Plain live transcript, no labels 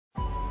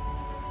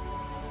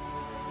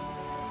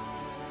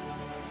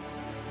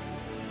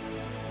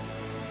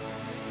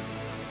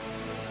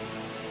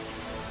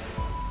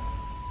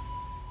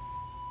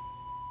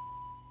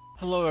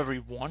Hello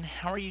everyone,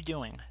 how are you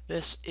doing?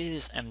 This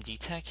is MD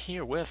Tech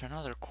here with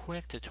another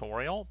quick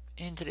tutorial.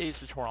 In today's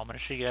tutorial I'm going to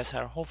show you guys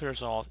how to hopefully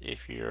resolve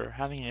if you're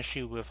having an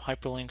issue with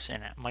hyperlinks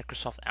in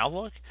Microsoft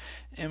Outlook.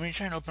 And when you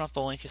try and open up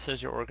the link, it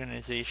says your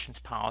organization's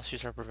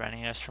policies are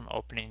preventing us from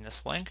opening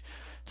this link.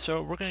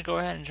 So we're going to go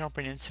ahead and jump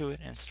right into it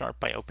and start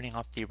by opening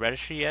up the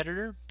registry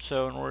editor.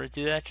 So in order to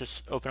do that,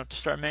 just open up the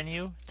start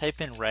menu,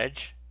 type in reg,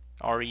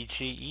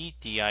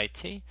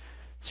 R-E-G-E-D-I-T.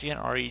 So again,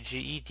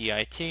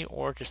 R-E-G-E-D-I-T,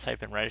 or just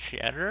type in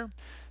registry editor.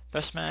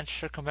 Best match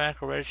should come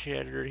back a registry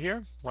editor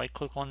here. Right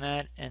click on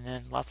that and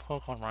then left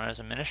click on run as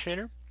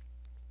administrator.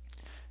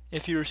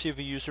 If you receive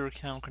a user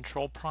account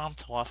control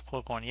prompt, left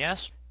click on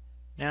yes.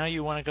 Now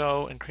you want to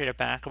go and create a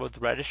backup of the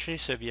registry,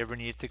 so if you ever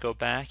need to go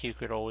back, you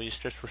could always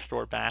just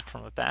restore back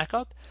from a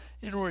backup.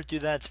 In order to do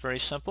that, it's very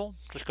simple.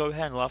 Just go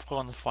ahead and left click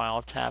on the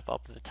file tab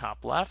up at the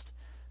top left.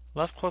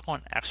 Left click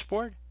on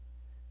export.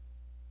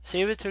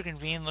 Save it to a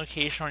convenient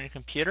location on your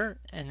computer,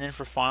 and then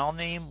for file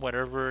name,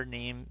 whatever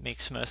name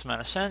makes the most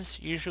amount of sense.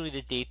 Usually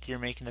the date that you're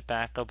making the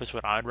backup is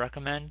what I'd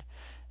recommend.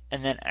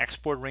 And then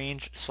export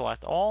range,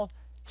 select all.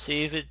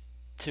 Save it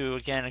to,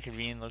 again, a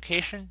convenient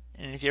location.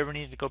 And if you ever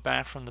need to go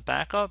back from the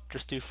backup,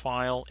 just do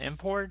file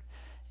import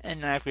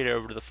and navigate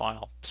over to the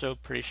file. So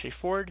pretty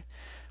straightforward.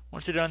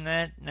 Once you're done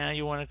that, now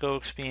you want to go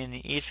expand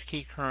the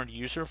HKey current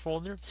user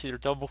folder. So either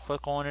double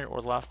click on it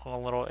or left click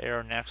on a little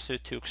arrow next to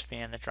it to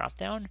expand the drop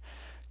down.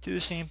 Do the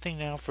same thing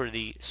now for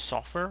the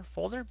software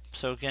folder.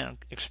 So again,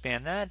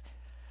 expand that.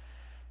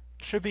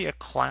 Should be a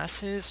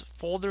classes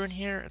folder in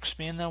here.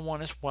 Expand that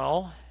one as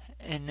well.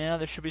 And now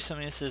there should be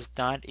something that says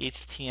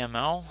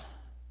 .html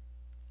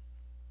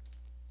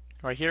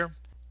right here.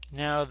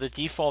 Now the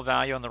default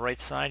value on the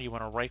right side, you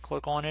want to right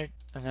click on it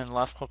and then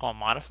left click on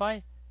modify.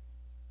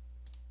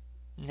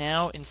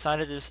 Now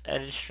inside of this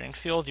edit string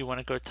field, you want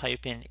to go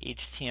type in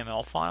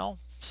HTML file.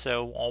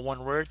 So all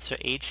one word, so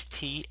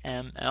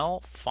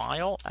HTML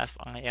file,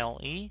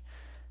 F-I-L-E.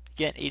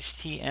 Get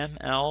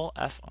HTML,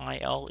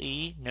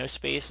 F-I-L-E, no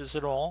spaces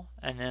at all,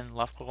 and then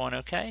left click on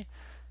OK.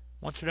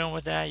 Once we're done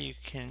with that, you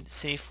can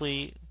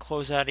safely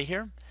close out of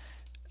here.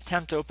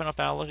 Attempt to open up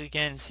Outlook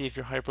again and see if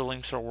your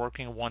hyperlinks are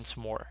working once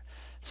more.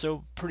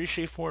 So pretty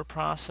straightforward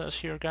process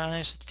here,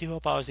 guys. I do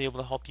hope I was able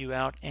to help you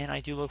out, and I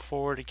do look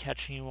forward to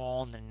catching you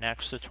all in the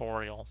next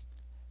tutorial.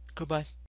 Goodbye.